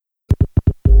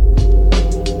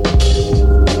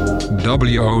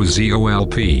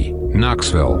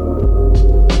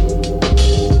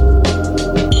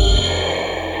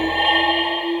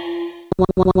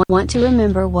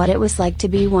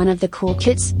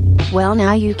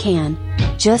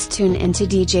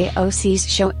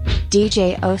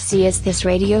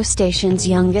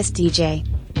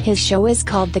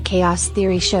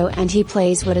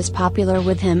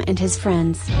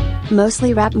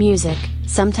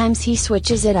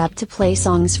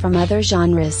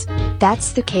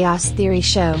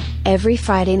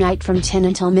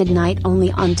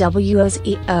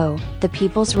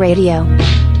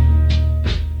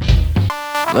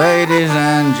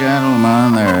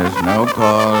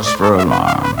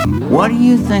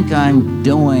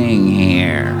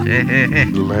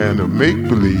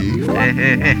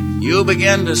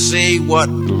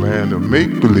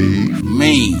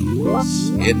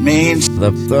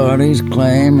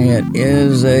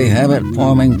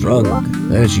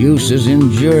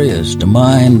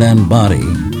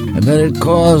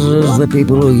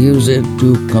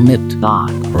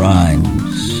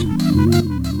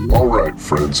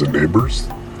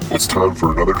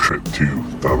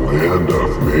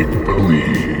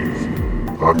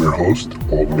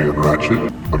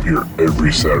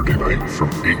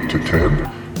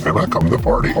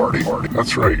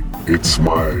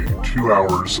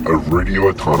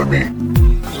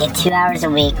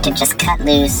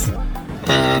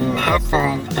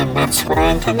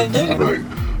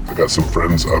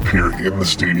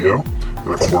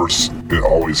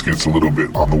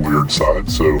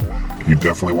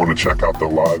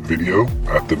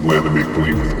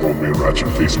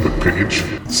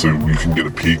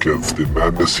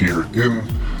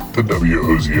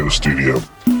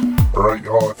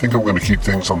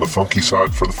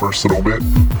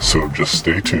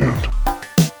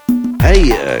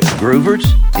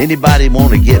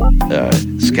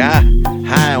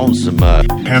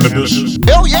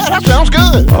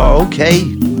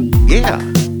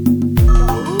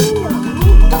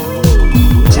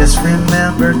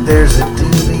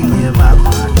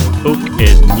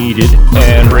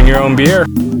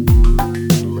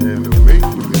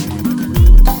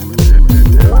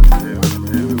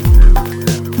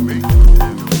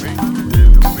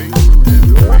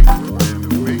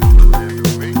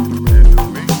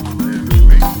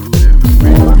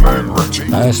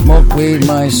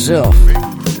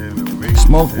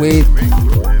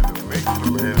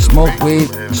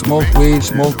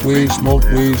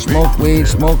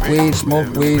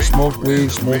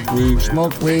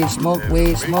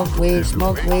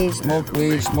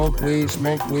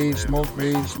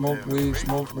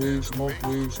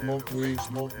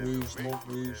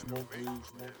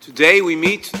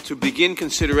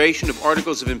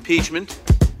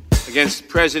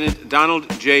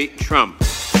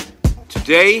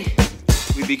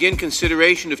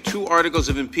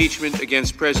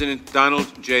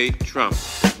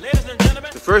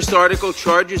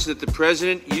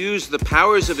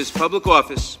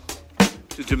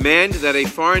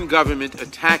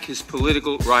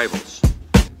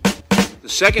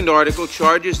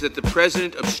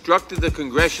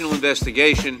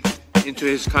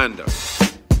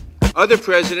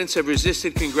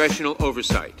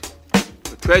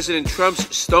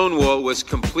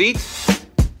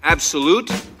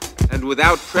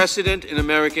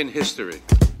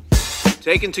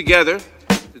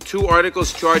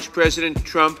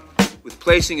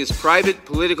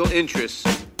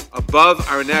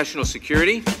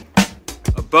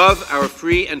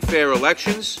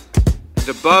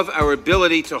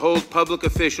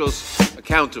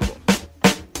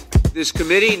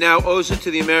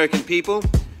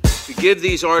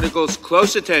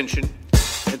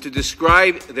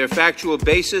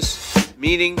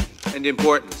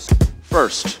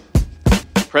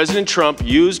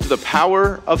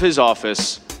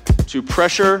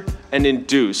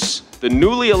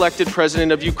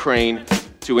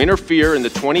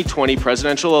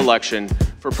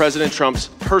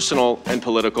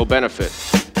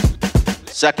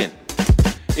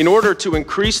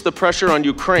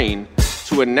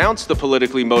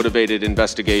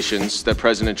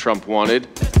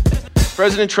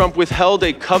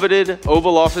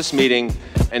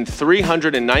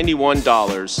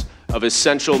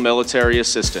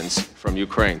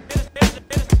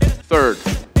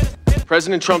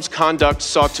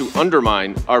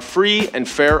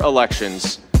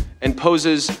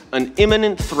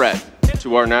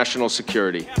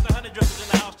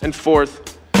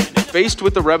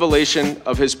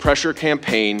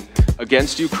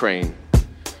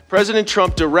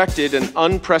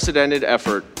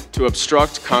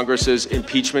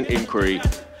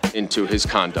into his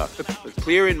conduct. But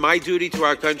clear in my duty to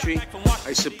our country,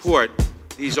 I support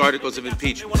these articles of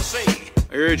impeachment.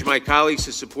 I urge my colleagues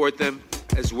to support them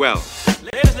as well.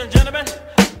 Ladies and gentlemen,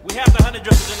 we have the honey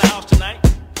drippers in the house tonight,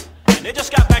 and they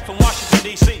just got back from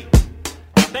Washington, D.C.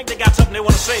 I think they got something they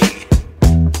want to say.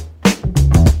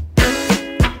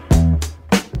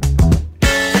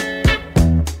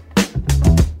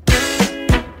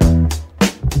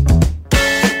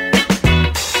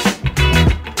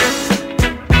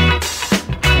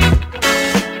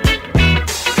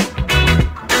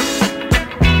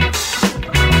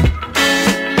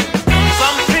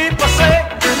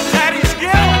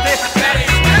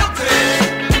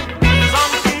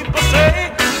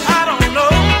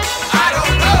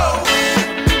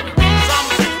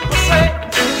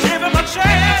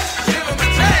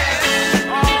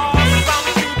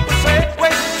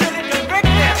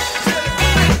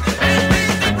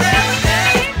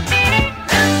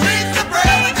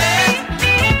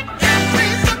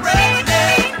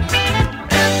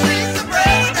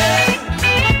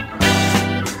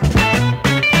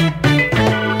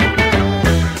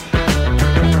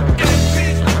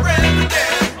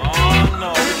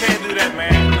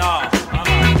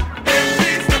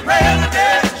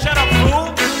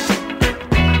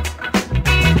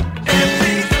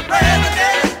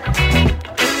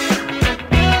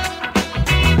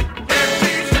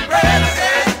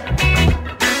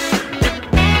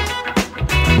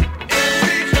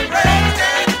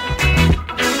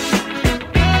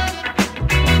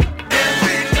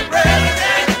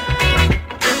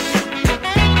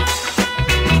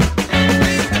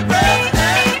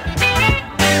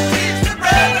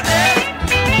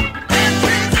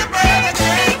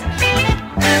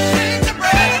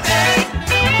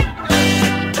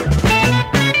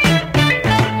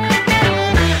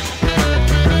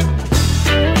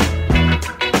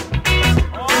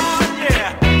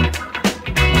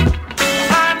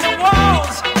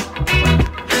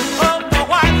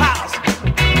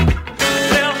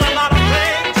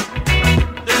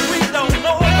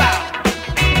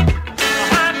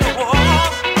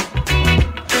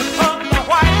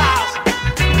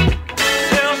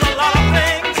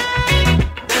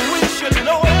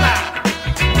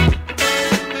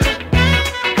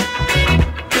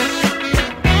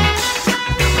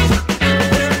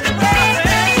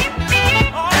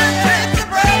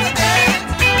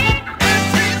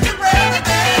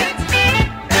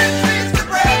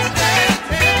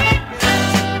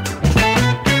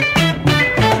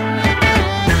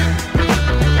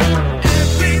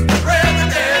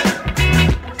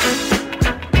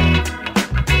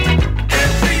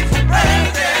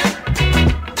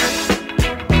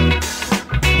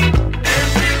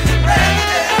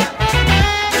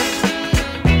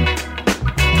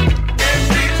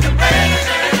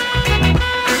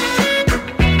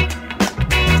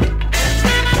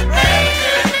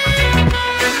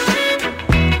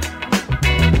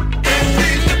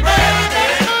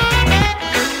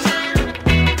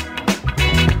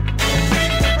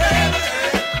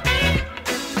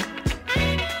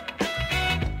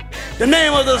 The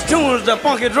name of this tune is The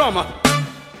Funky Drummer.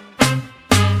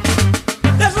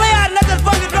 Let's lay out and let this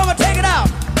funky drummer take it out.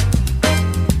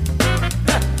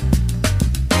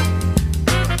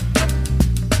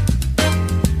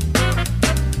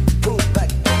 Pull back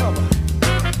the cover.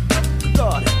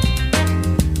 Lord.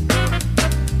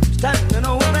 Standing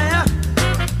over there.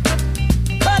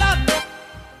 Cut out.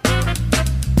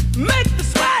 Make the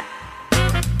sweat.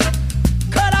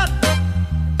 Cut out.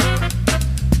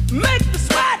 Make the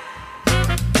sweat.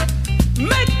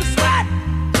 Make the sweat.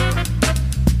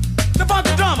 The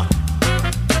funky drummer.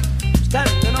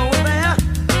 Standing over there.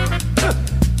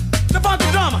 The funky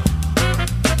drummer.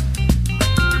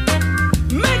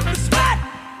 Make the sweat.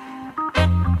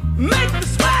 Make the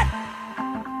sweat.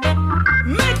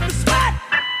 Make the sweat.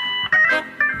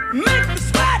 Make the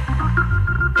sweat.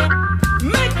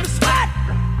 Make the sweat.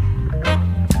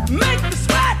 Make the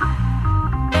sweat.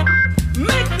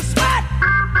 Make the sweat.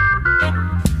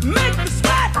 Make the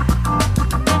sweat.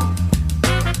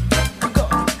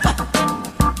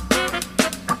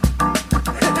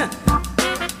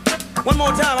 One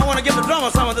more time, I want to give the drummer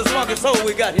some of this funky soul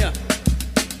we got here.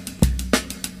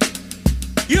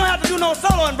 You don't have to do no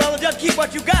soloing, brother, just keep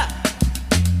what you got.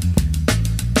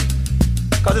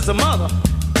 Cause it's a mother,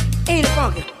 ain't it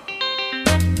funky?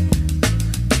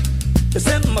 It's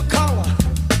in my collar.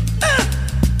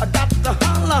 I got to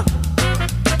holler.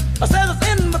 I said it's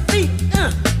in my feet.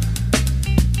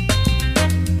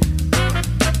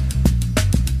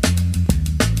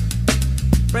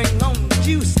 Bring on the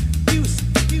juice, juice,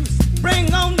 juice.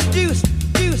 Bring on the juice,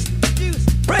 juice, juice.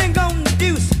 Bring on the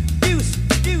juice, juice,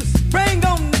 juice. Bring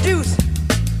on the juice.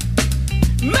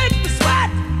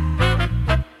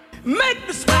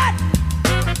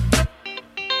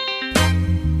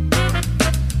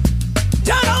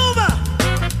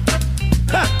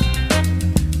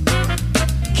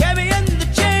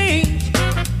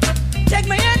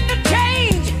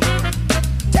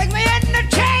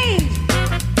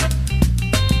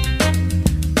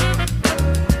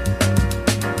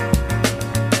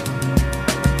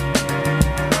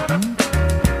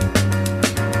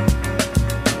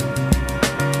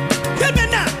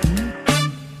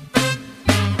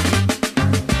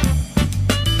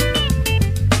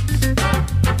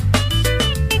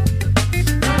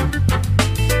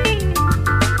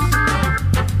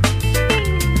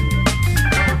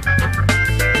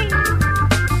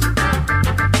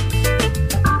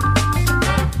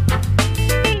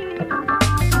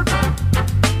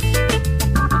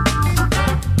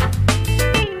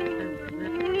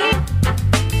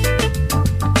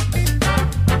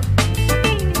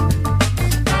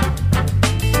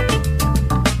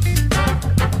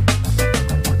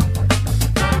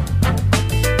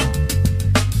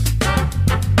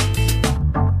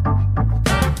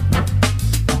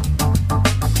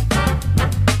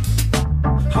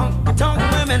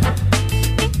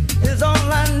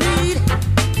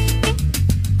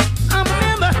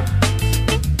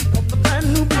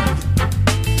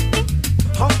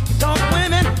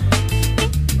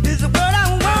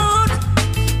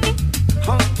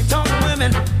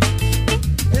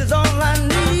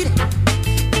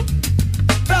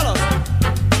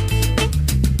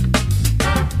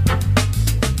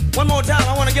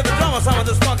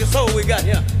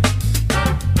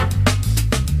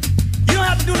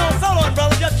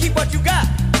 keep what you got.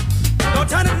 Don't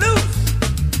turn it loose.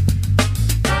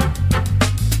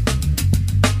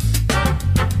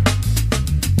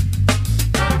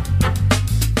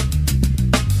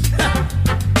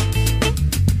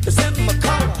 It's in my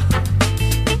collar.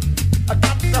 I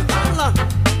got the holler.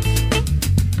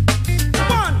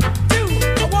 1, 2,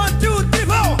 1, 2, 3,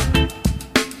 4.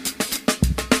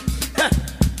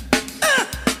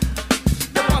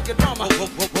 The funky drummer.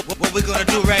 What we're gonna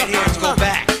do right here is go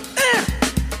back.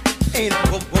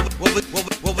 What we're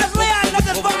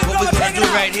gonna do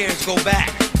right here is go back.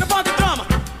 The funky drummer.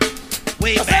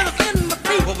 Way back.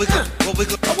 What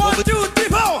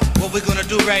we're gonna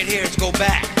do right here is go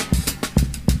back.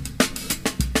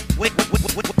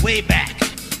 Way back.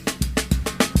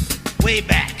 Way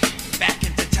back. Back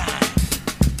into time.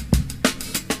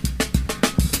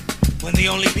 When the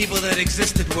only people that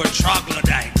existed were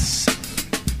troglodytes,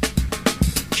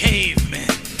 cavemen,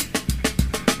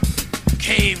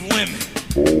 cave women,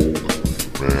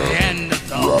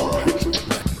 Neanderthals,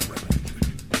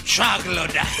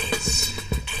 troglodytes.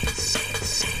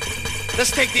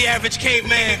 Let's take the average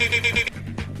caveman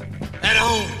at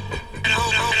home,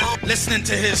 listening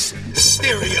to his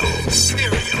stereo.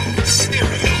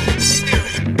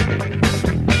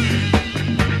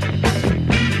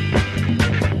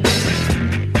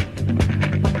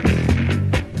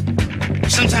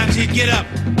 Sometimes he'd get up,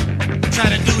 try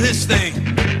to do his thing.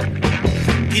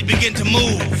 He'd begin to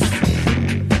move,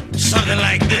 something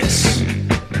like this.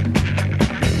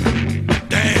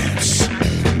 Dance.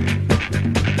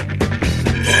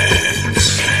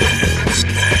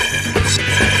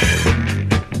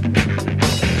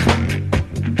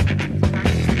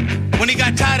 When he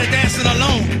got tired of dancing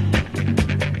alone,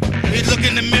 he'd look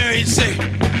in the mirror, he'd say,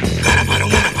 gotta find a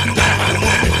woman, gotta find a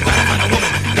woman, gotta find a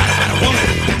woman, gotta find a woman.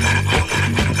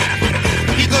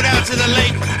 He'd go down to the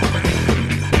lake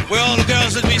where all the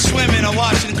girls would be swimming or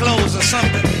washing clothes or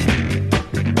something.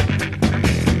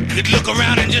 He'd look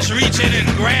around and just reach in and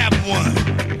grab one.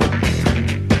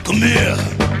 Come here.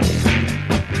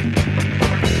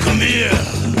 Come here.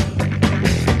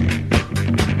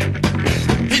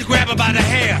 He'd grab her by the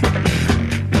hair.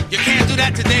 You can't do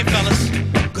that today, fellas,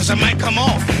 because it might come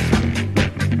off.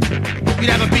 You'd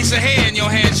have a piece of hair in your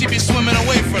hand, she'd be swimming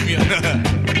away from you.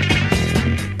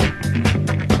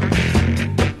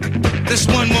 This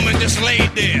one woman just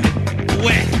laid there,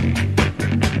 wet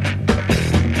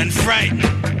and frightened.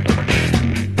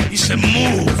 He said,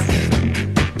 move.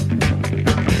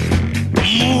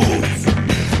 Move.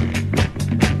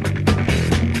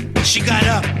 She got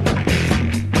up.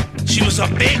 She was a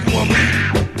big woman.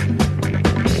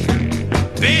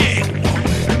 Big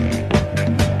woman.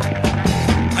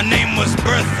 Her name was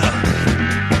Bertha.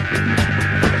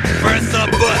 Bertha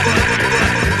Butt.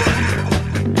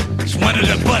 It's one of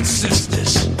the Butt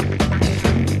sisters.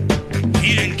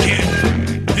 He didn't care.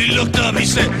 He looked up, he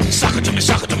said, sock it to me,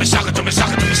 sock it to me, sock it to me,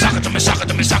 sock it to me, sock it to me, sock it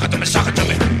to me, sock it to me, sock it to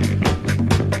me.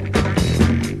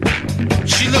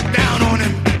 She looked down on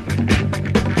him.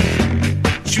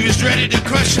 She was ready to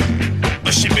crush him,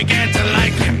 but she began to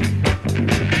like him.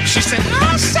 She said,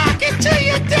 I'll sock it to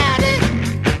you, daddy.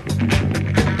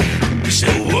 He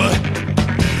said, what?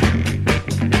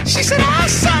 She said, I'll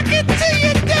sock it to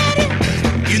you, daddy.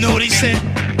 You know what he said?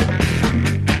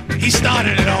 He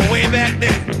started it all way back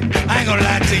there. I ain't gonna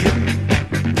lie to you.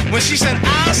 When she said,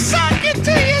 I'll sock it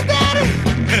to you, daddy,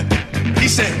 he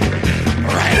said,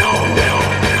 right on.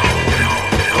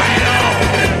 Right on.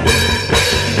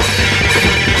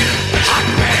 Hot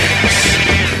pants.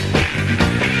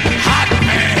 Hot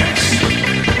pants.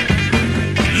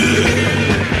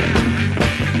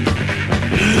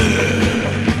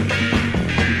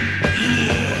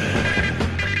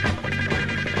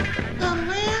 The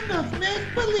land of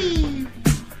make-believe.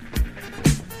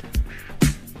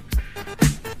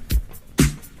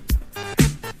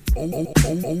 Old Man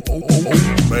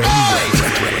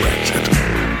Ratchet.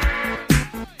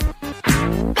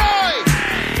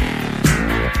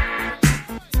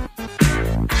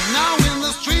 Now in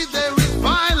the street there is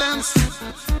violence,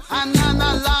 and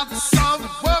lots of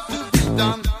work to be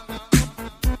done.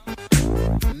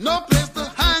 No place to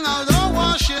hang out or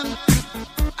washing,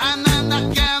 and I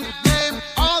can't blame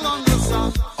all on the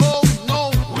sun. Oh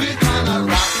no, we're gonna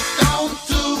rock down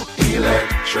to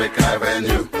Electric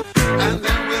Avenue, and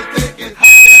then we'll take it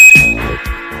higher.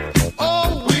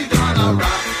 Oh, we're gonna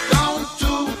rock down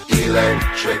to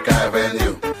Electric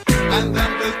Avenue, and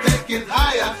then we'll take it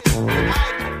higher.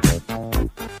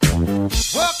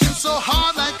 Working so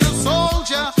hard like a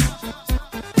soldier,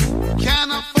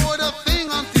 can't afford a thing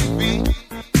on TV.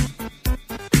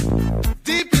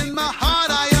 Deep in my heart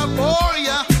I abhor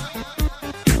ya,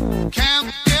 can't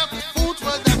get food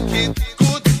for the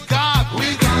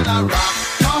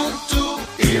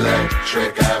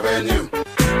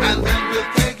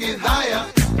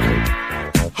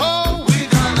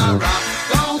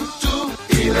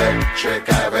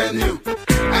Electric Avenue,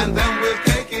 and then we'll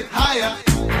take it higher.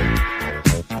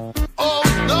 Oh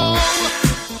no!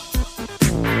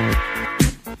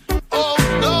 Oh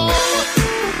no!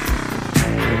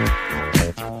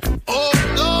 Oh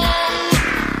no!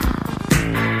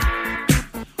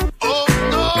 Oh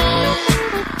no!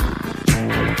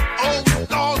 Oh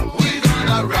no! We're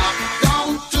gonna rock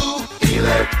down to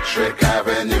Electric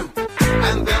Avenue,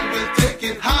 and then we'll take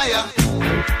it higher.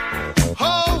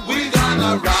 Oh, we're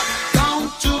gonna rock down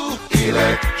to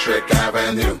Electric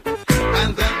Avenue,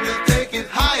 and then we'll take it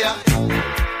higher.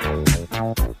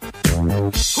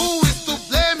 Who is to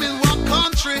blame in what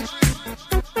country?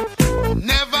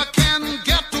 Never can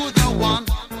get to the one.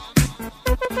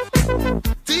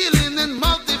 Dealing in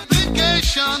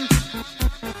multiplication,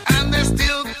 and they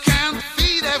still can't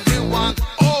feed everyone.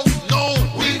 Oh no,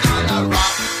 we're gonna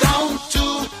rock down to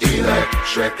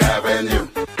Electric Avenue,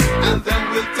 and then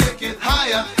we'll take it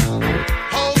higher.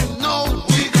 Oh no,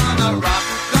 we're gonna rock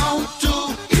down to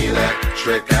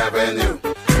Electric Avenue,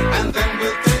 and then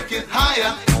we'll take it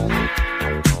higher.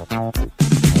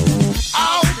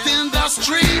 Out in the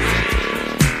street,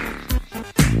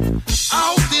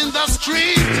 out in the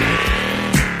street,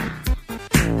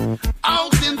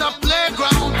 out in the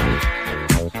playground,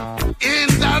 in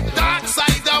the dark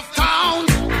side of town.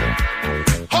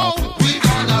 Oh, we're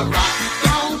gonna rock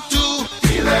down to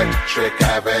Electric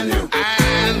Avenue,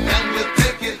 and then we'll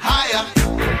take it higher.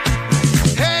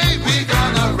 Hey, we're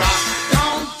gonna rock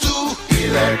down to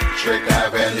Electric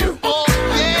Avenue. Oh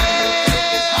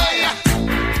yeah,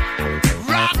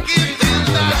 rock it in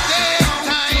the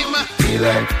daytime,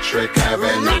 Electric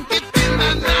Avenue. Rock it in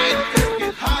the night, take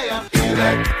it higher,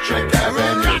 Electric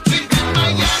Avenue. Rock it in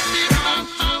Miami,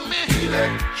 Miami,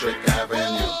 Electric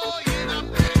Avenue.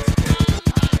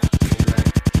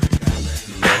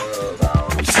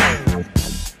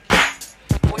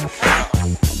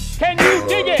 Can you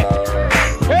dig it?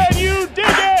 Can you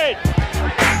dig it?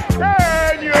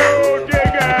 Can you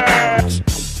dig it?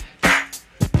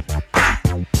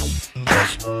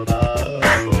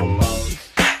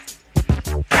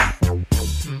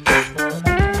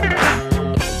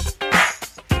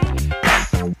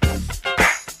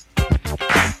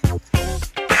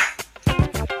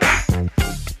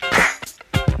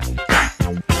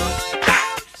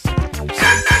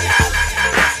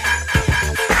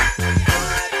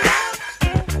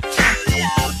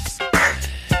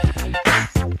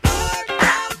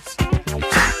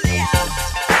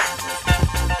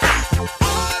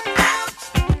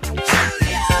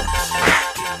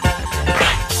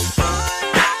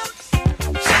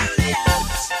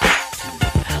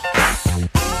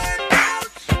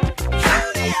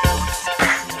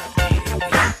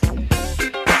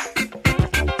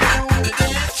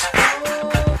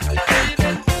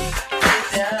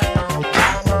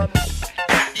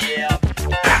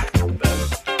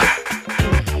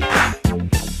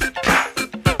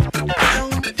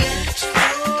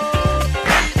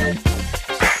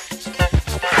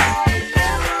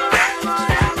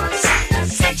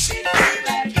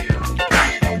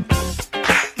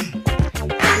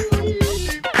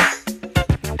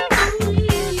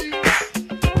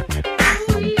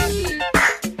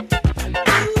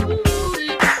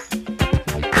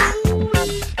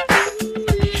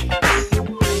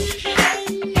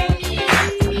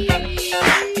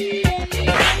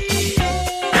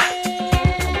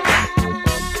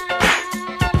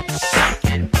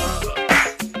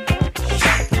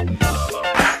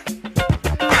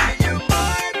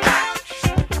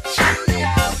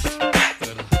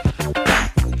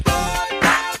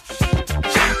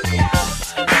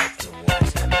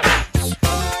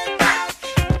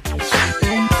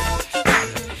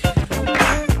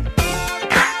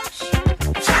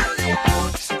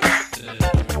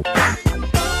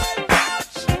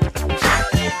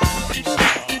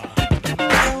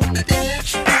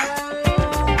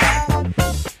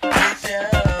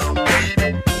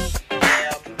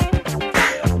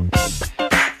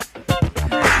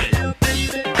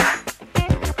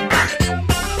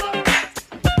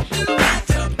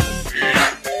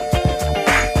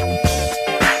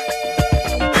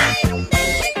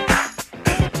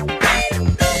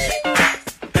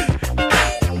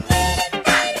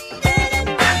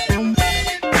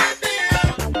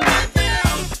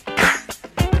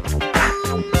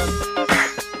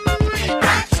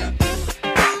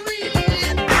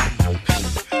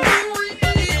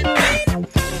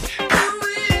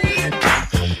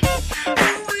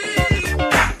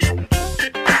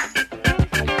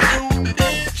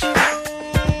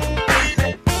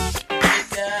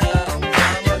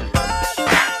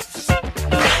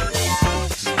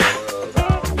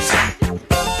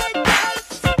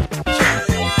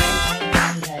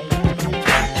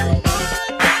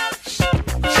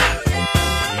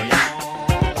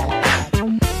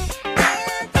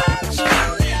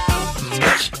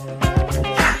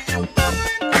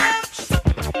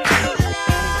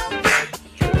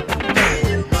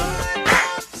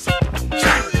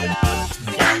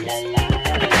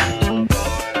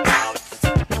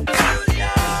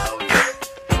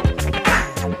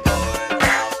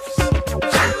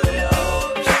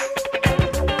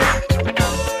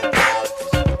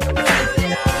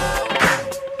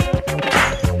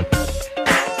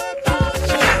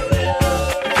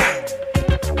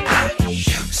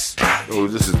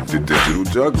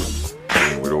 juggler.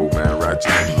 With Old Man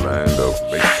Ratchet in the land of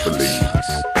make-believe.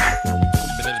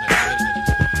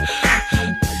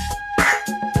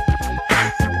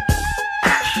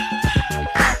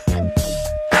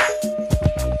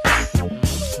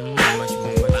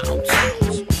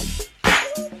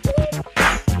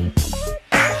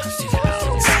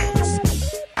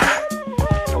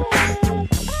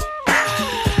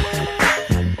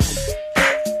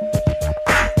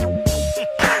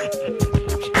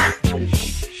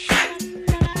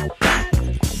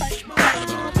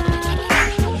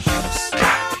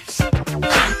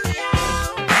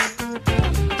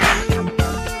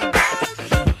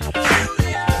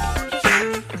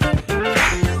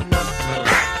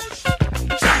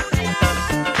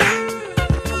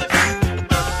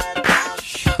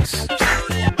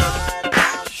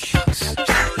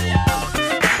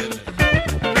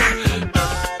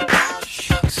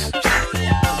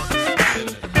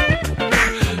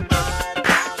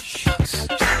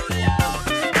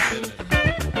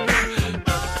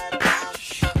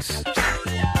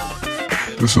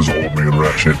 This is Old Man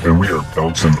Ratchet, and we are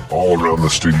bouncing all around the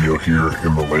studio here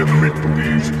in the land of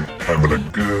make-believe, having a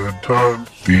good time.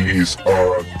 These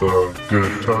are the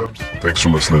good times. Thanks for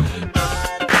listening.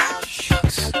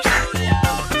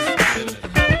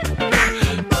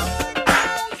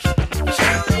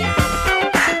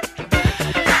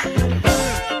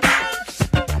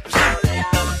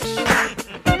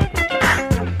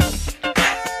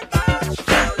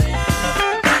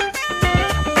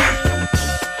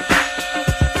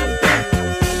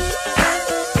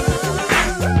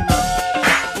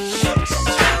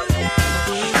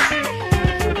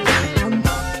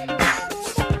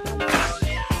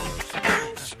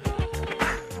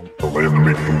 Land of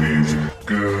make-believe,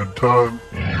 good time.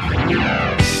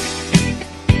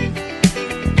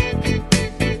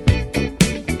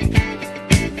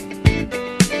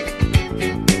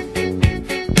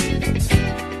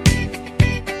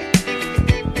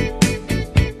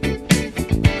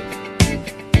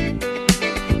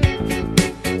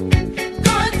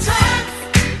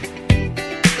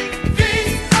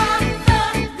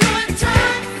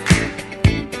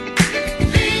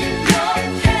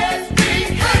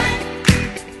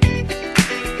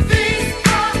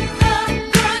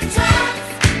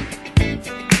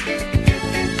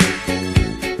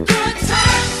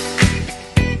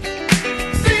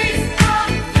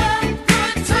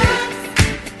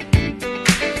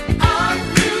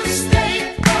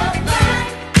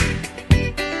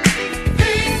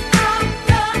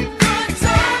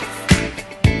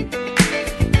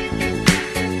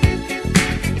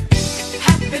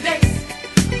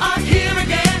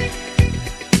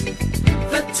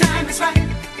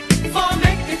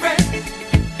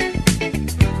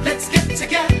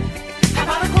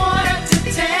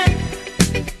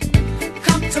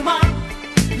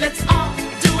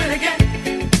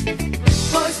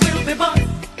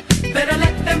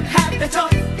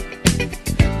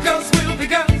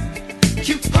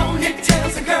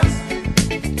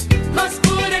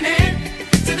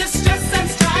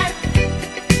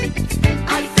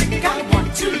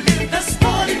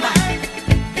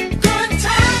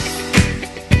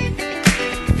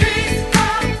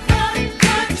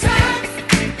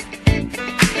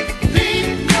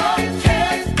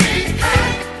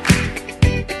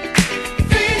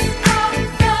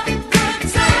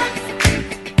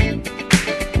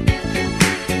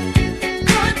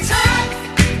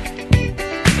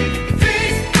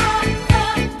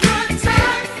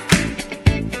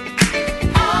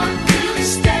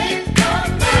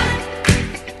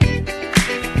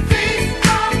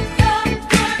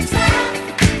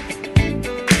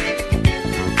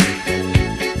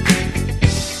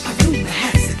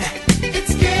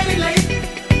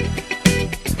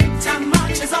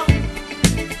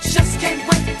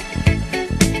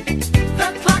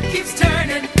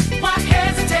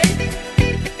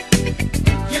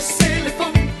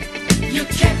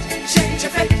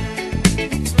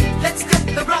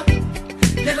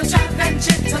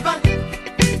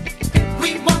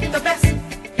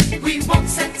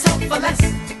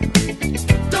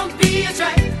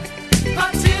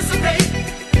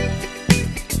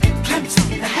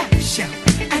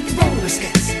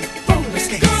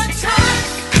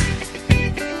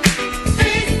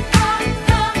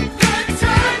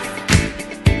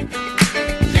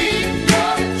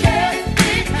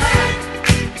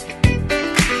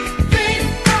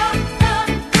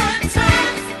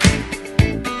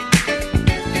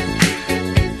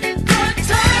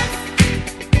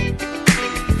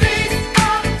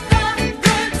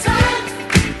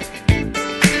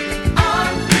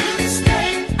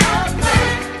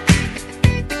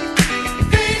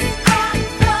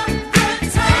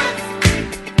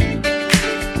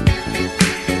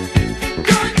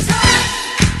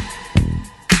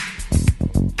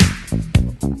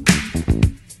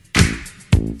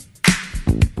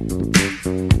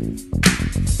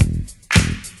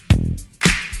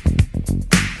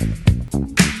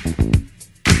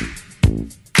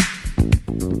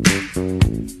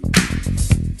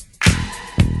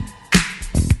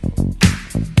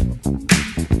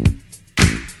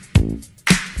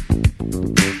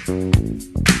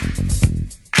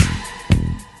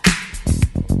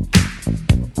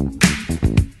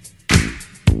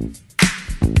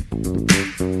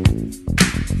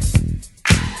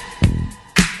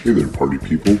 Hey there, party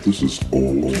people. This is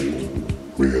Old Man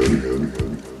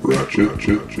Ratchet,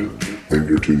 and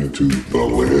you're tuned into the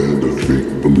land of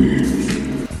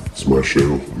make-believe. It's my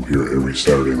show. I'm here every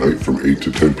Saturday night from 8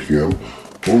 to 10 p.m.,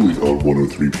 only on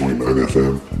 103.9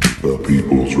 FM, the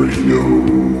People's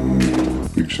Radio.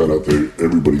 Big shout out to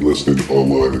everybody listening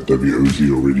online at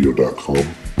WOZOradio.com.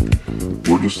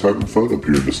 We're just having fun up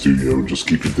here in the studio, just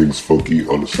keeping things funky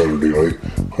on a Saturday night.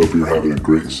 Hope you're having a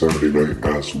great Saturday night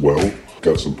as well.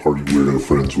 Got some party weirdo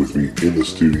friends with me in the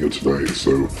studio tonight,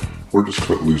 so we're just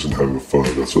cutting loose and having fun.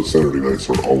 That's what Saturday nights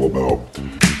are all about.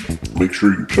 Make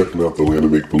sure you're checking out the Land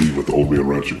of Make Believe with the Old Man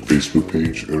Ratchet Facebook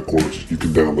page, and of course, you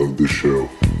can download this show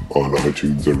on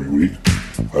iTunes every week.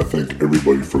 I thank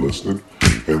everybody for listening,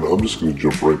 and I'm just going to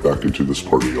jump right back into this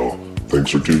party, y'all. Thanks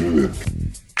for tuning in.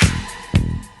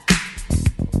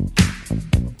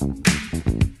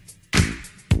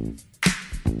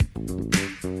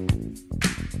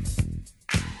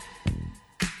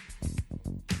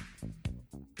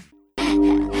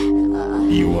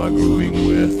 You are grooving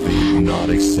with the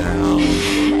hypnotic sound.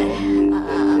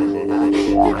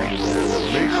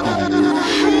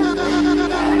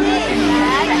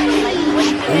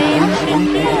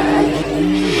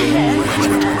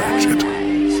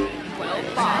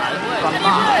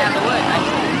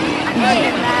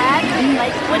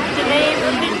 What's the name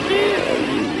of this dude?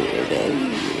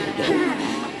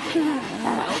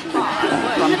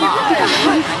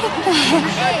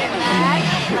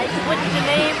 What's the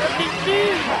name of this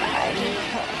dude?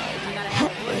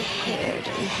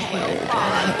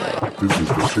 This is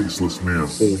the Tasteless Man,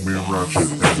 Old Man Ratchet,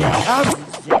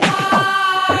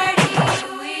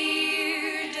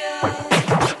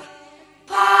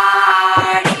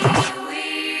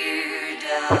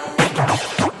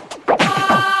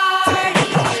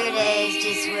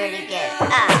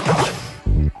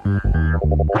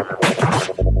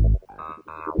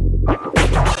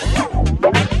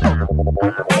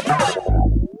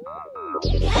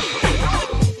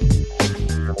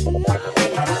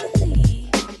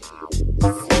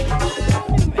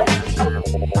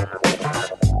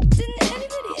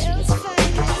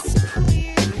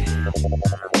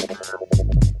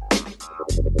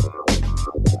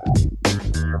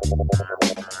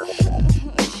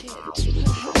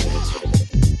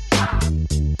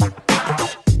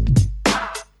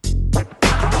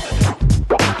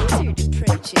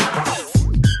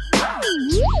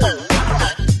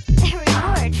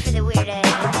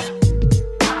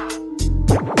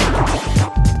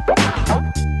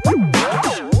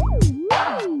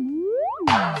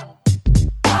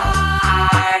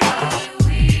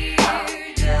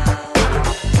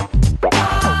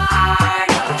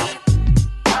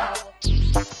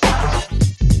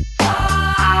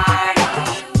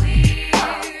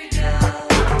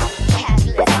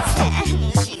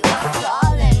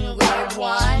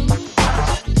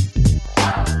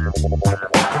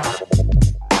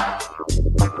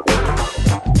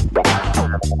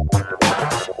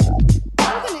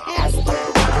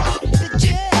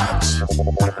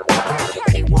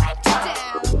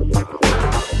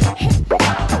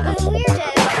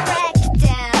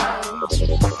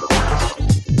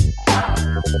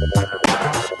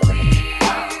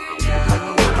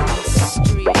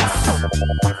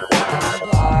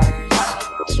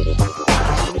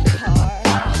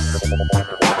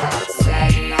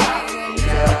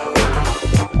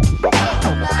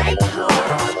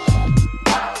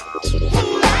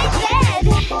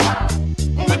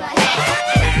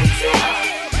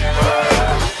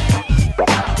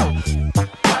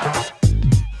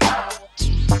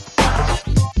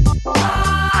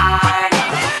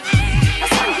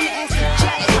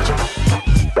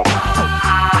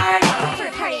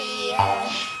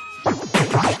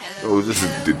 This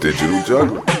is the Digital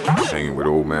Juggler, hanging with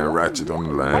Old Man Ratchet on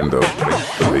the land of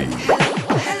make believe.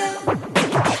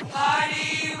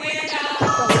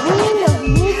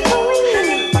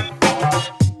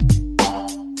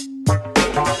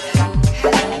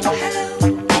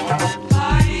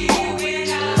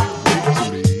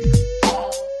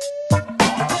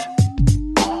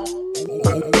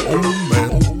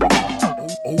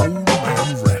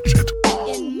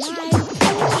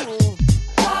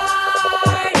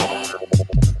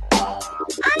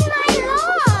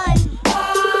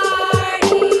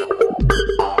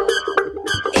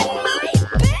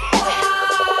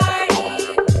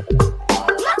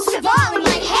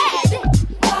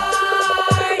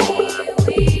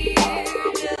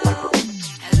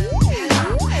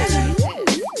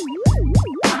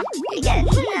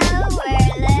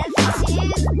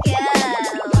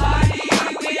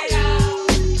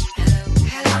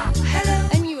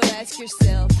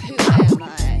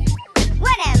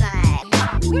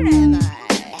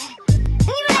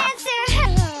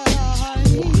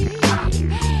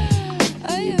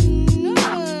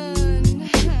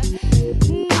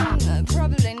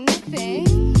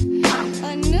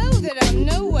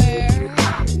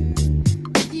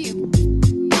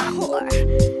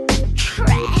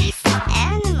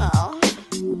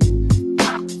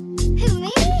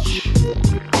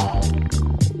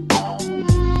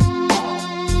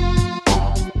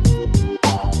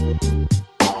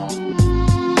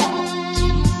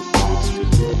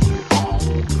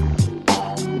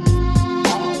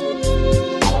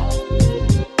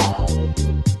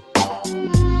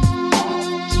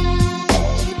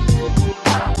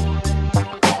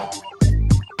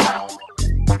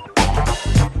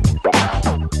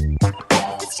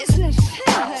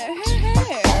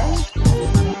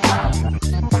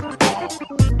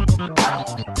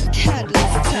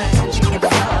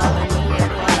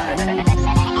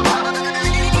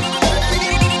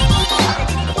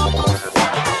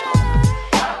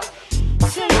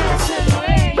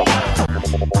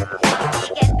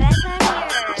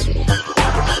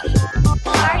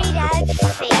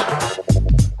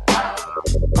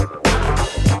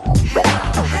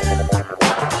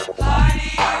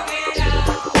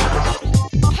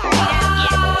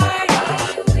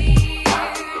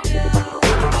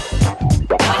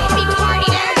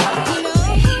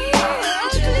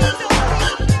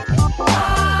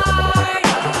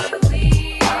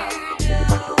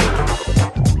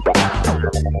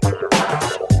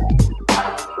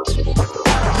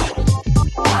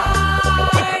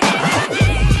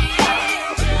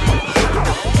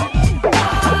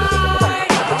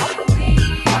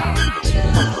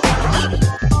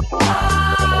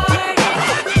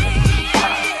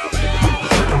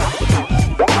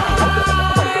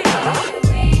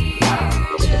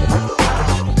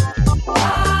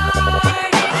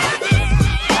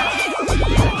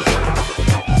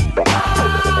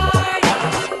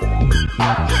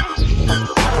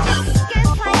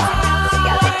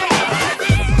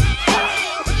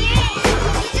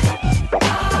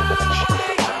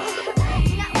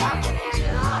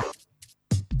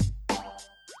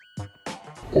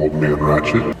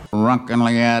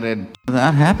 drunkenly added,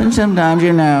 "That happens sometimes,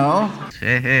 you know."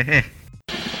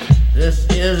 This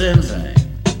is insane.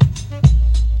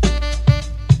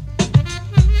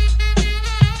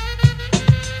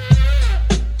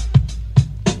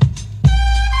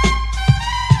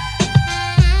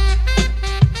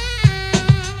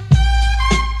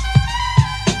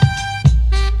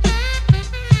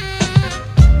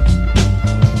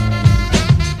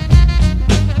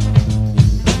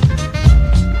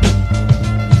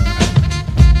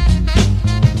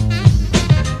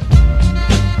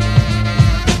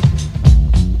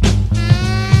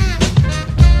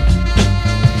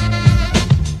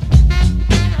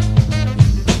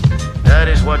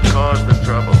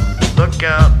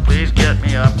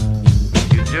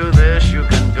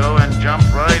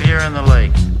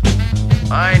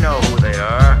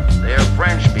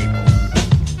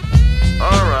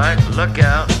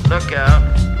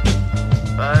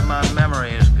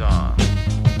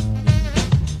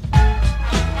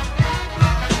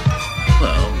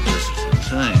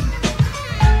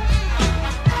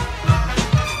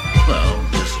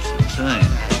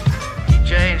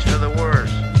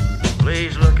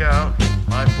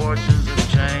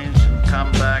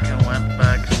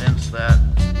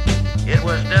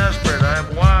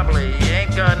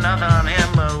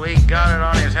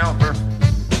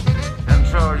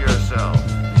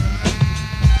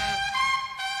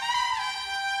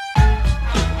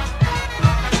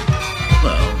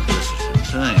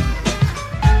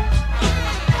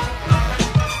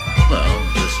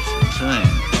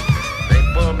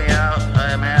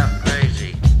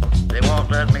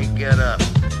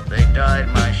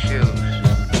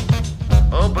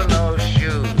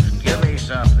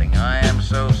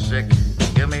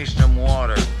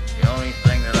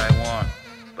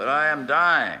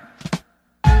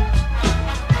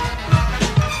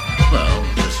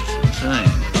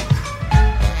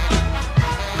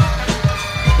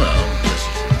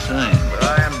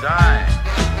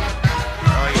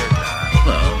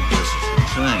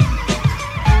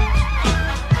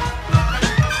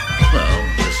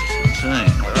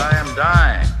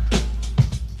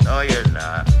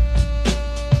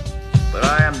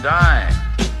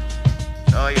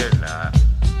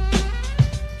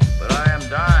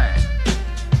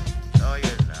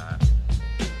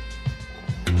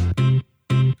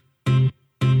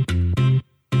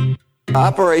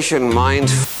 Operation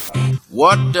Mind.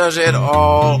 What does it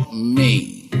all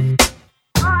mean?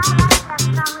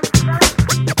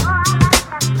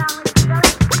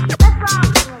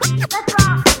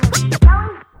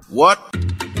 What?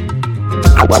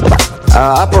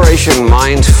 Operation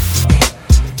Mind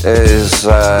is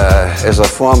a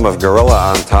form of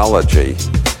guerrilla ontology.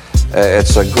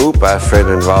 It's a group effort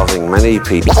involving many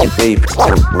people,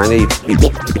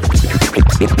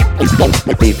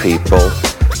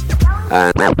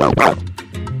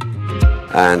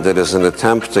 and it is an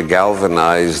attempt to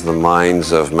galvanize the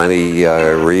minds of many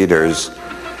readers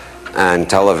and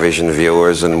television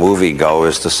viewers and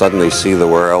moviegoers to suddenly see the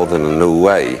world in a new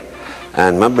way.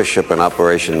 And membership in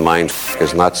Operation Mindfuck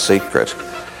is not secret.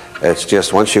 It's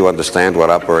just once you understand what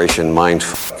Operation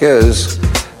Mindfuck is,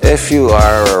 if you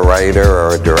are a writer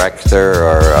or a director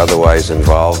or otherwise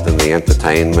involved in the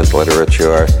entertainment,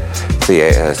 literature,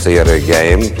 theater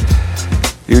game,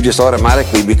 you just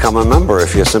automatically become a member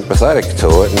if you're sympathetic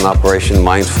to it, and Operation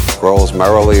Mindfuck rolls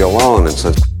merrily alone. And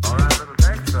since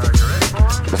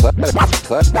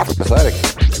sympathetic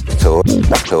to it,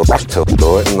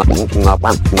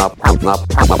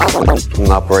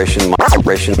 and Operation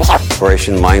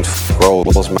Mindfuck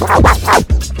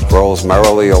rolls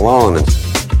merrily alone. And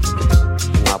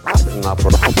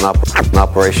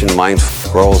Operation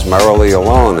Mindfuck rolls merrily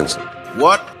alone. And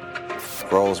what?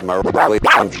 Rolls merrily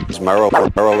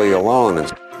alone.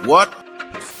 And what?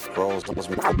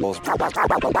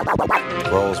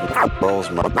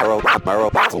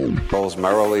 Rolls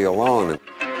merrily alone.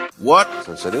 What?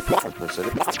 Since it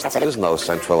is no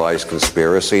centralized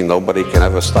conspiracy, nobody can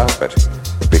ever stop it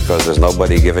because there's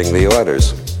nobody giving the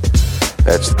orders.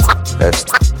 It's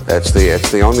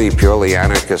the only purely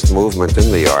anarchist movement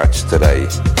in the arts today,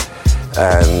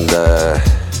 and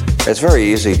it's very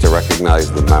easy to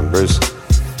recognize the members.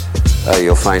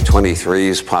 You'll find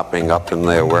 23s popping up in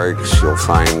their works. You'll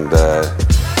find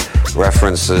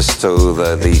references to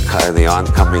the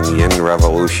oncoming Yin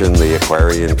Revolution, the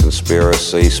Aquarian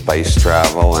conspiracy, space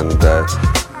travel, and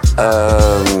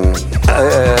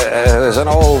there's an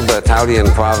old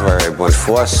Italian proverb: when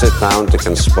four sit down to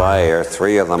conspire,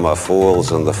 three of them are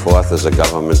fools and the fourth is a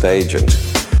government agent.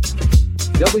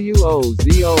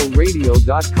 WOZO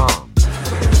radio.com.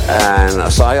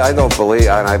 And so I don't believe,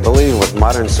 and I believe with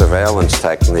modern surveillance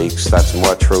techniques, that's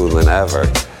more true than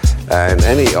ever. And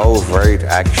any overt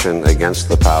action against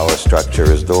the power structure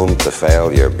is doomed to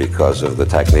failure because of the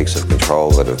techniques of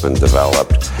control that have been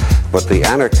developed. But the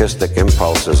anarchistic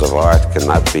impulses of art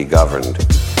cannot be governed.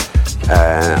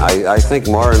 I think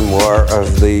more and more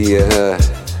of the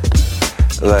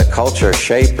culture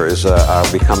shapers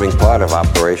are becoming part of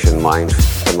Operation Mind,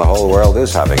 and the whole world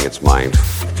is having its mind.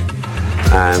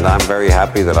 And I'm very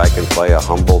happy that I can play a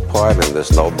humble part in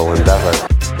this noble endeavor.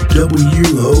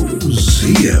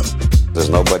 WOZO. There's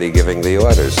nobody giving the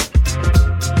orders.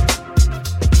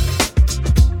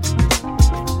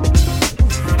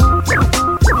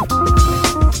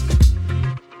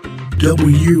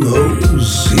 WOZO.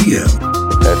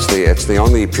 It's the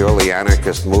only purely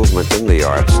anarchist movement in the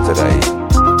arts today.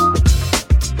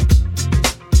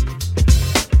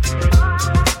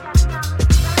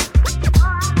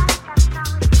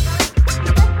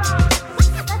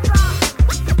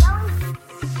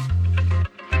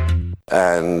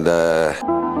 And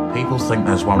people think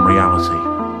there's one reality,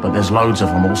 but there's loads of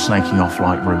them all snaking off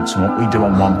like roots, and what we do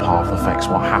on one path affects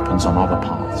what happens on other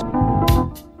paths.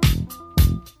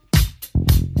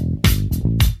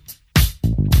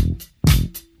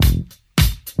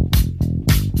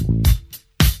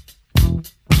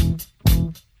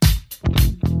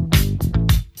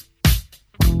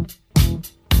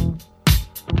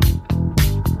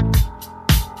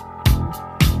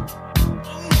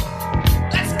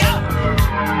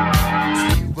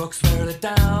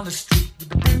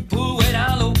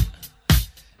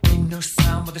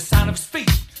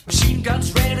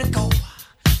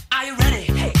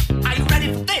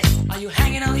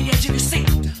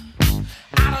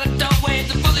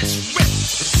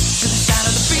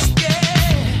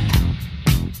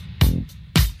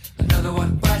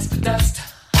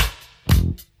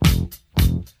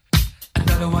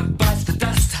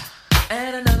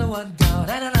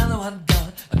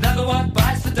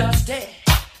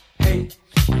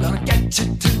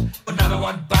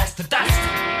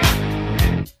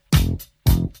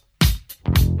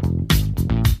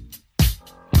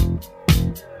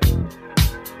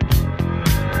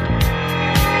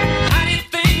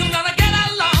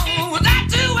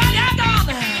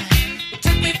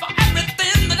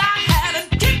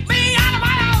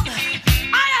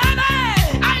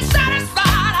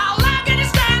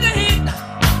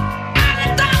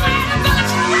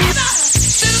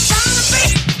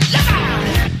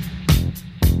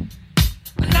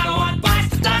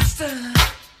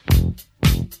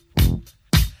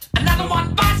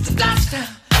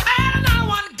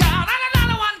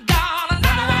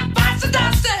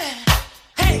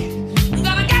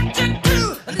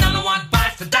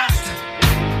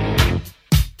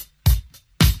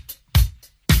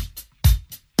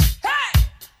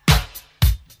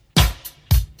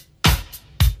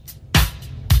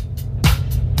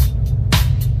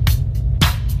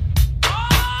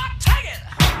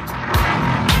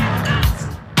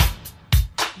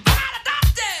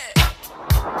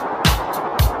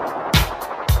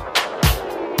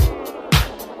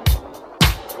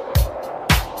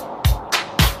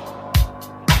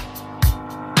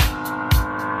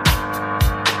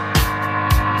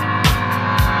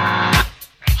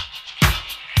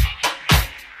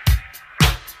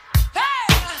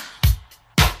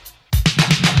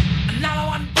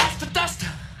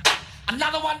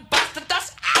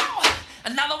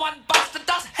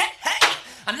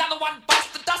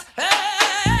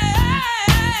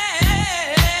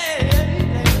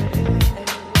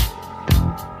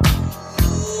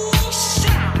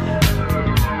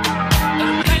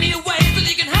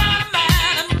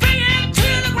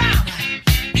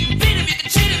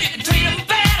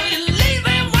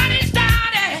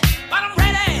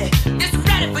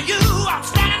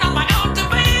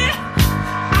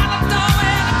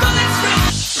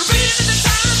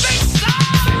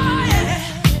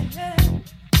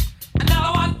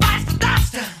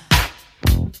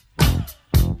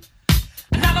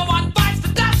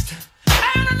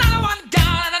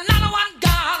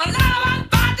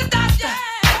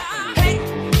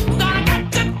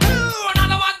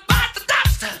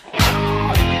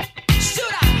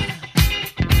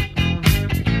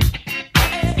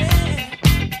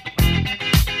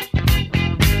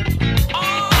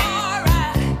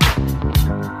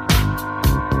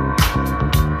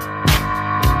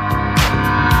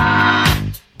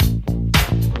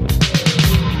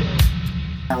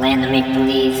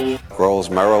 Rolls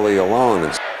merrily along.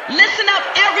 Listen up,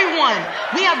 everyone.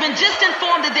 We have been just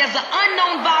informed that there's an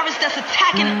unknown virus that's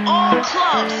attacking all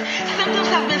clubs. Symptoms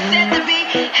have been said to be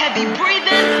heavy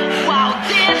breathing, wild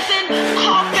dancing,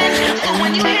 coughing. So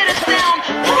when you hear the sound,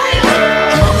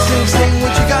 Mama sing, sing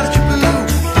what you got at your boo.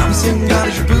 Mama sing, got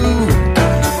at your boo.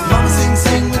 Mama sing,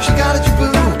 sing what you got at your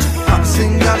boo. Mama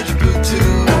sing, got at your boo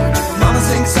too. Mama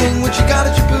sing, sing what you got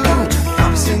at your boo.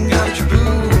 Mama sing, got at your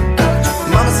boo.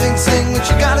 Mama sing, sing what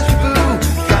you got at your boo.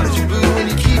 Got at your boo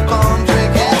and you keep on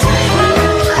drinking.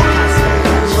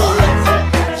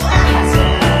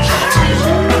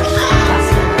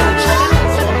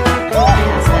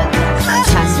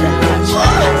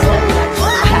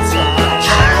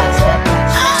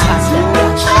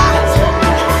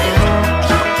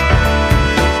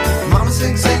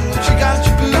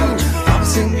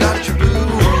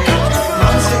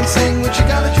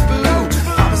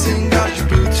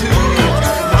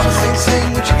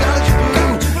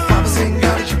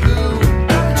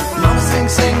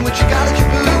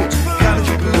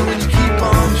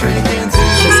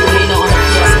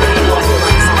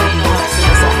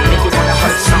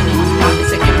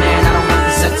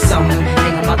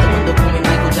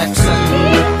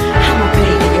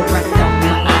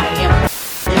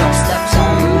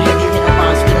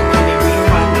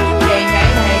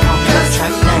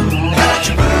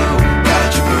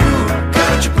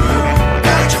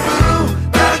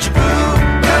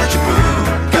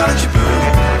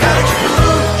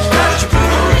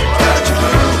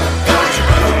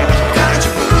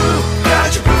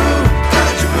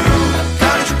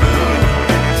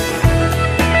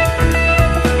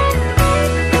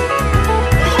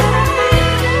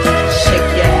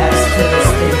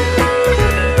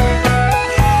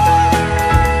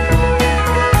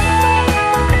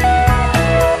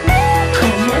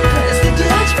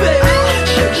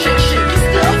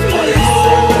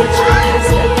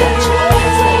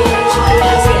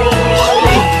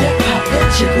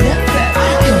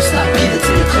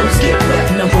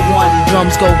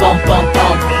 Drums go bump, bump,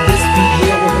 bump. This beat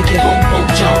here will make you bump,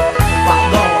 bump, jump. My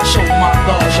God, show my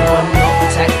God, you run me up,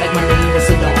 attack like my name is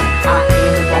Saddam. I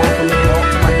aim the bomb from the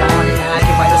north to my dawn, and I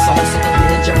can write a song so I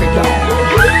can Jeffrey Dawn.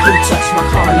 Who touched my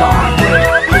car alarm?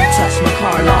 Break. Who touched my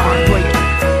car alarm? Break.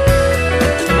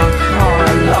 My car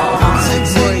alarm. Mama sing,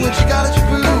 sing what you got at your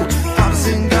boo. Mama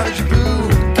sing, got at your boo.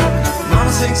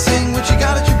 Mama sing, sing what you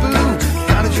got at your boo.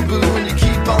 Got at your boo, and you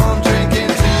keep on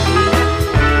drinking.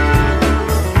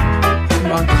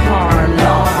 My car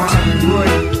alarm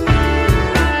break.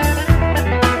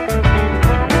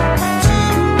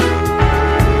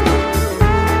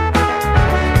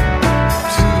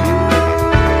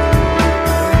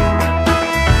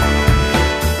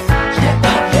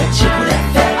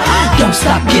 Don't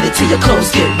stop, get it till your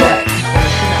clothes get wet. 5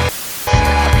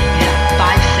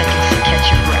 seconds to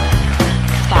catch your breath.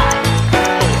 5,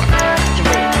 4,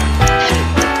 3, 2,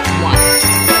 1.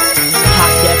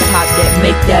 Pop that,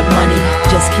 make that money.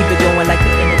 Just keep it going like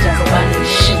the Energizer Bunny.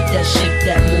 Shake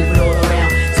that, move it all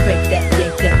around. Spank that,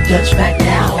 yank that, Dutch back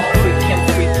now. Freak him,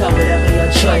 freak her, whatever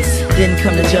your choice. Didn't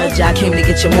come to judge, I came to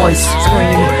get you moist.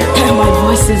 Scream, and my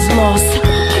voice is lost.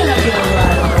 Can I get a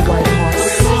ride on a white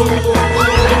horse?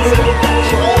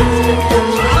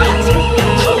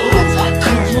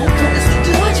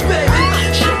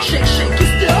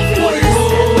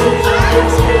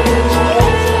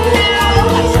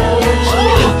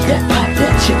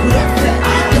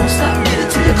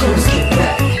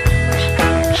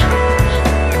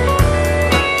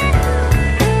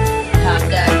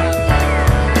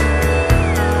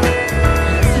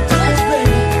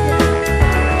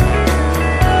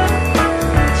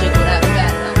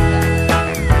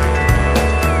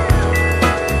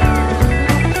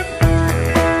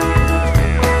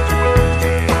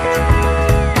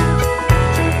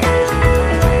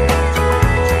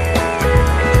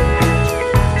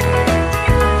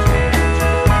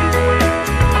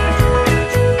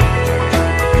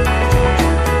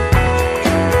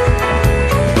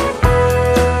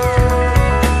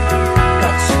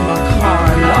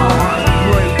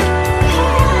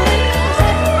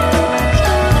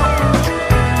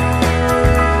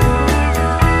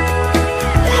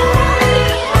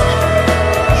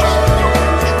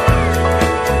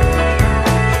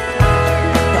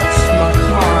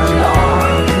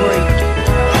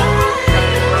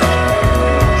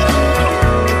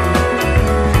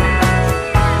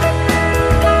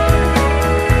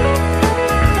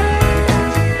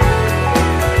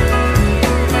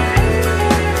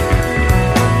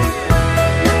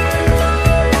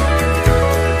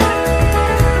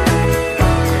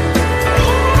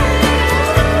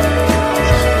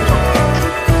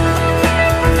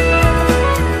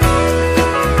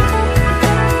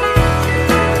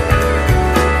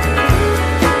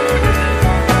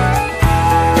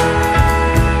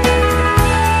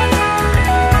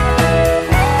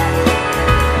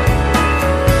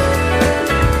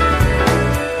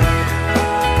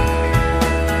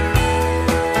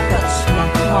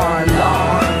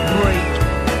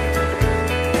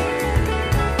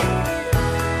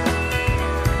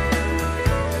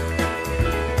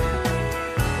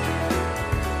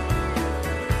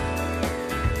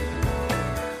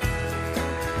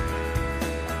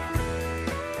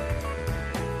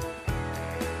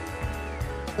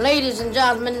 Ladies and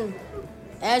gentlemen,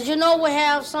 as you know, we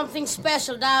have something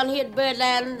special down here at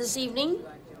Birdland this evening.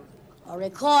 A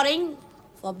recording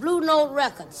for Blue Note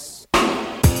Records.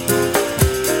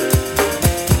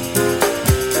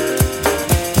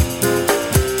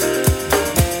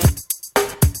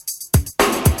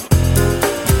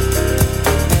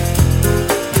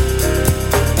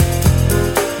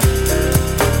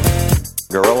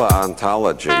 Gorilla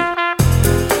Ontology.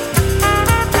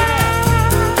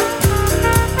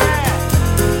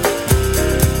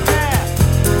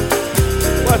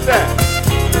 What's that?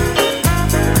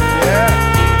 Yeah.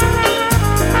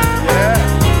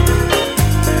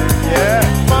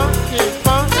 Funky.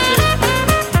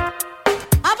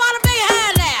 How about a big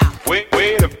hand now? Wait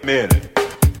a minute.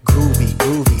 Groovy,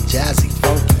 jazzy,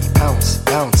 funky,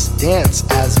 bounce, dance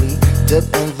as we dip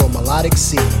in the melodic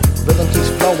sea. Rhythm keeps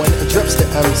flowing and drips to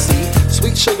MC.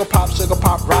 Sweet sugar pop,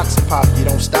 rocks and pop. You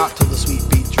don't stop till the sweet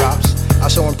beat drops. I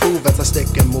shall improve as I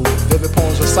stick and move. Vivid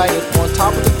poems recited on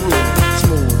top of the groove.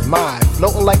 Smooth mind,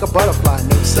 floating like a butterfly.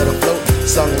 Notes set afloat,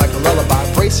 sung like a lullaby.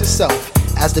 Brace yourself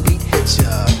as the beat hits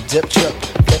ya. Dip, trip,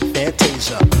 flip,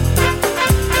 fantasia.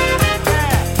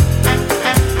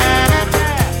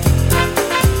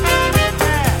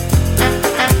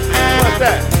 What's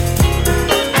that?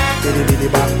 Diddy diddy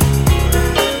bop.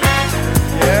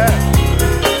 Yeah.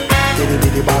 Diddy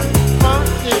diddy bop.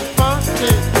 Funky.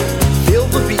 Feel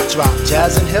the beat drop,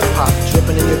 jazz and hip hop,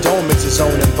 dripping in your dome, it's your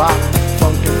zone and bop.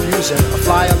 Funk confusion, a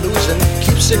fly illusion,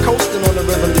 keeps you coasting on the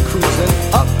rhythm you're cruising.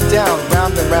 Up, down,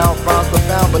 round and round, rhymes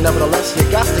profound, but nevertheless you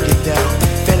got to get down.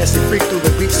 Fantasy freak through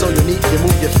the beat so unique, you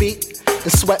move your feet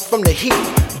and sweat from the heat.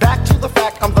 Back to the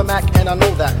fact, I'm the Mac and I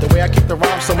know that. The way I kick the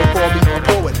rhyme, someone call me a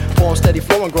poet. Poem steady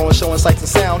flowing, growing, showing sights and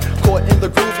sound. Caught in the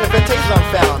groove, invitation I'm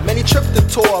found. Many tripped and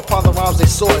tore upon the rhymes they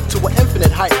soared to an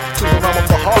infinite height, to the realm of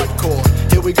the hardcore.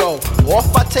 Here we go,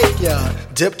 off I take ya.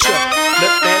 Dip, trip,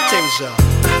 flip, fantasia.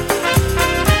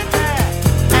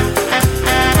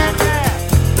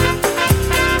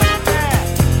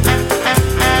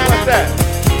 What's that?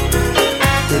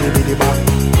 Diddy diddy bop.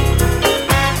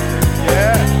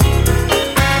 Yeah.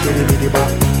 Diddy diddy bop.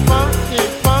 Funky.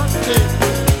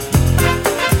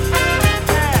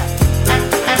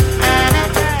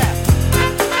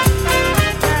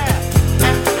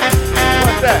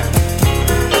 What's that?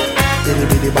 Diddy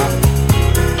diddy bop.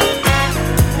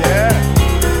 Yeah.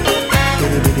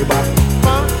 Diddy diddy bop.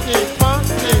 Funky.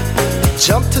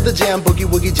 Jump to the jam, boogie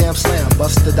woogie jam slam.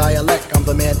 Bust the dialect, I'm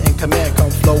the man in command. Come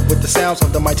flow with the sounds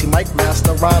of the mighty mic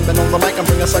master. Rhyming on the mic, I'm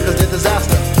bringing suckers to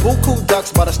disaster. Buku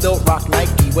ducks, but I still rock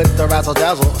Nike. With the razzle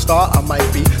dazzle, a star I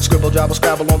might be. Scribble, jabble,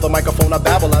 scrabble on the microphone, I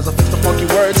babble as I fix the funky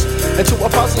words into a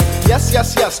puzzle. Yes,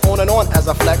 on and on as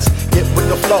I flex. Get with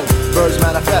the flow, birds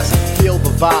manifest. Feel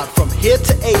the vibe from here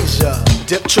to Asia.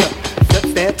 Dip, trip, flip,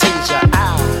 fantasia.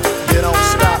 Ow, you don't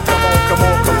stop. Come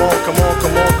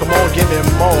on, give me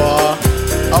more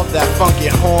of that funky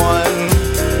horn.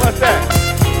 What's that?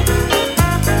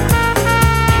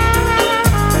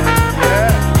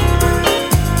 Yeah.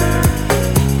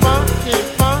 Funky.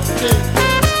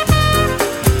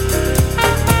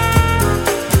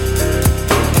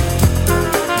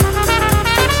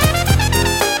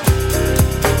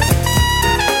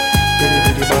 Diddy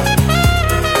diddy bop.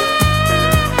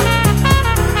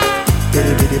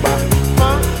 Diddy diddy bop.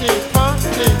 Funky.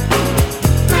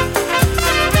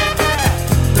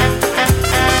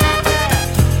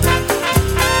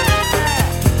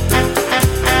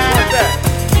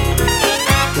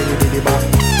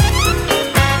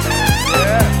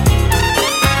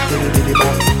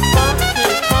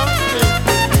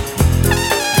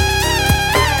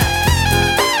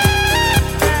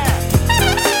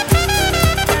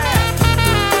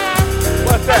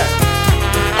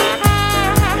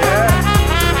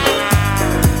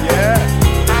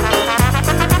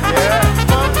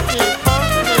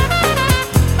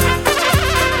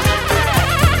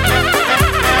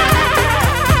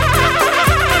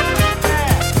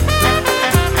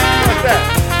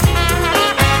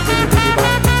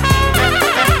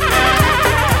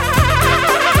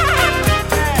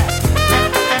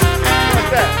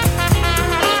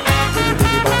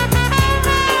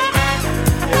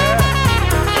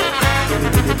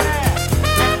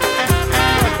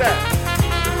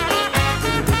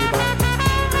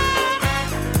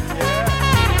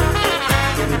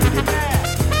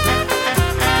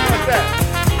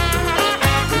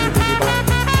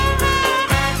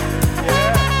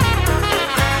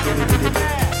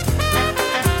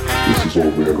 This is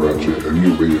Old Man Ratchet, and you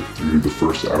made it through the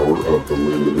first hour of The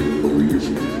Land of Make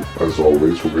Believe. As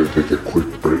always, we're going to take a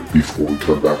quick break before we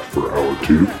come back for hour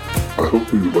 2. I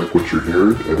hope you like what you're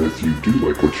hearing, and if you do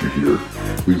like what you hear,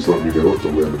 please let me know at the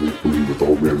Land of Make Believe with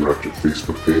Old Man Ratchet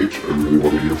Facebook page. I really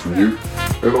want to hear from you.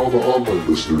 And all the online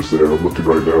listeners there, I'm looking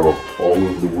right now all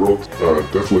over the world.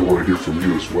 Definitely want to hear from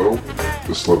you as well.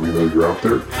 Just let me know you're out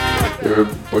there. And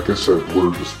like I said, we're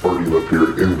just partying up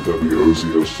here in the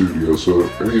WOZO studio, so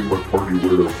if any of my party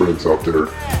weirdo friends out there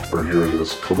are hearing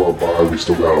this, come on by. We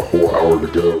still got a whole hour to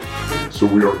go. So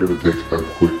we are going to take a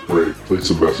quick break, play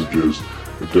some messages,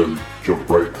 and then jump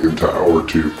right into hour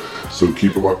 2. So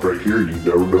keep them up right here. You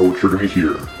never know what you're going to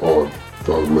hear on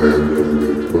the Land of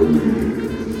Make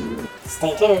Believe.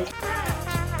 Stay tuned.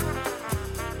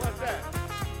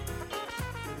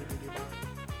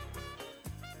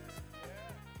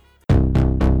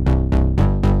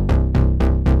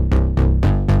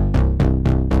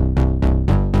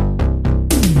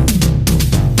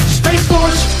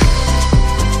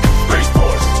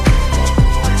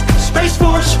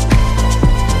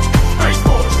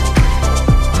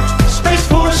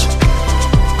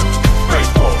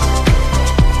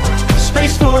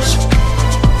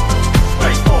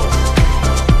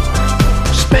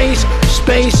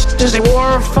 Is a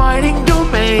war-fighting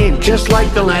domain, just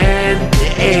like the land,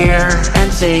 the air,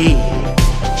 and sea.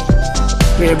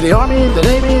 We have the Army, the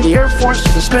Navy, the Air Force,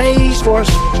 the Space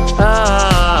Force.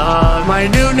 My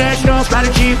new national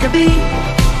strategy could be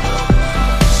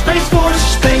Space Force,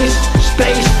 space,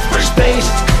 space, space,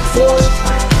 force.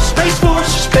 Space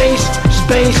Force, space,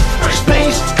 space,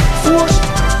 space, force.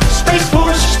 Space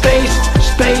Force, space,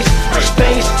 space,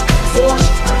 space, force.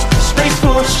 Space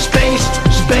Force, space,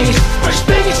 space,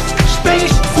 space, space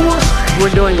force.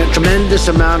 We're doing a tremendous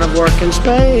amount of work in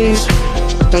space.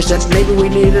 I said maybe we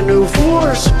need a new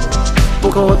force.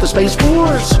 We'll call it the Space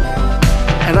Force.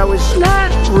 And I was not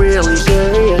really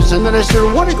serious. And then I said,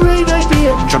 what a great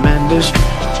idea. Tremendous.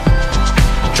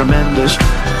 Tremendous.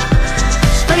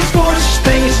 Space Force,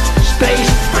 space, space,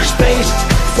 space,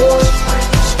 force.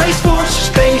 Space Force,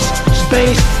 space,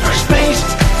 space, space,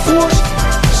 force.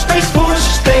 Space Force,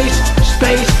 space,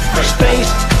 space, space,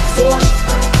 force.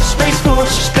 Space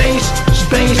Force, space,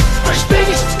 space,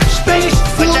 space, space,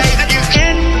 force. I say that you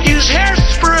can't use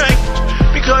hairspray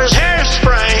because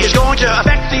hairspray is going to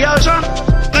affect the ozone.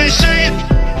 They say it.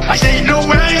 I say no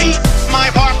way. My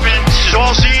apartment is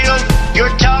all sealed.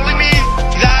 You're telling me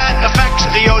that affects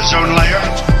the ozone layer.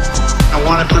 I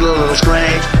want to put a little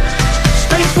spray.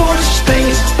 Space Force,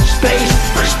 space, space,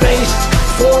 space,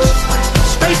 force.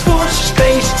 Space Force,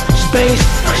 space, space,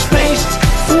 space,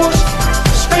 force.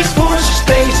 Space Force,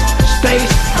 space, space,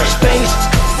 space,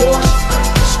 force.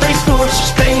 Space Force,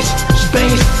 space,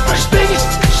 space, space,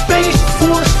 space,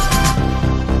 force.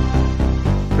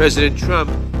 President Trump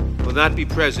will not be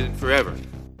president forever.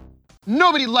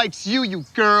 Nobody likes you, you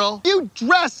girl. You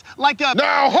dress like a...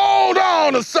 Now hold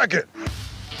on a second.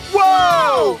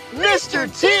 Whoa! Mr.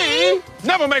 T!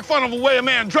 Never make fun of the way a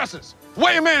man dresses. The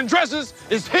way a man dresses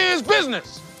is his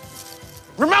business.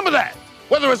 Remember that.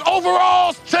 Whether it's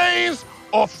overalls, chains,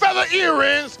 or feather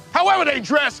earrings, however they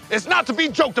dress, it's not to be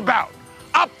joked about.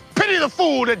 I pity the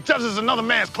fool that judges another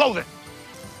man's clothing.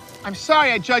 I'm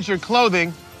sorry I judge your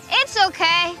clothing. It's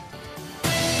okay.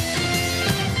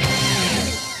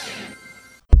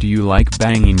 Do you like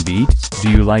banging beats? Do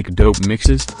you like dope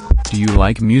mixes? Do you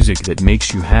like music that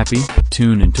makes you happy?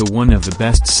 Tune into one of the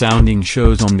best sounding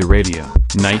shows on the radio,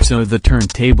 Nights of the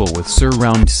Turntable with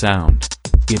Surround Sound.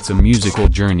 It's a musical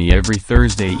journey every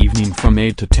Thursday evening from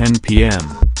 8 to 10 p.m.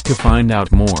 To find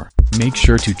out more, make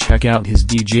sure to check out his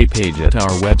DJ page at our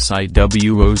website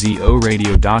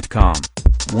wozoradio.com.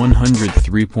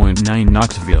 103.9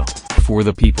 Knoxville. For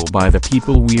the people, by the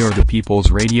people, we are the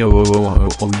people's radio.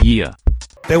 Oh yeah.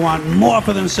 They want more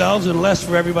for themselves and less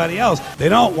for everybody else. They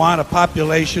don't want a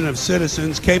population of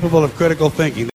citizens capable of critical thinking.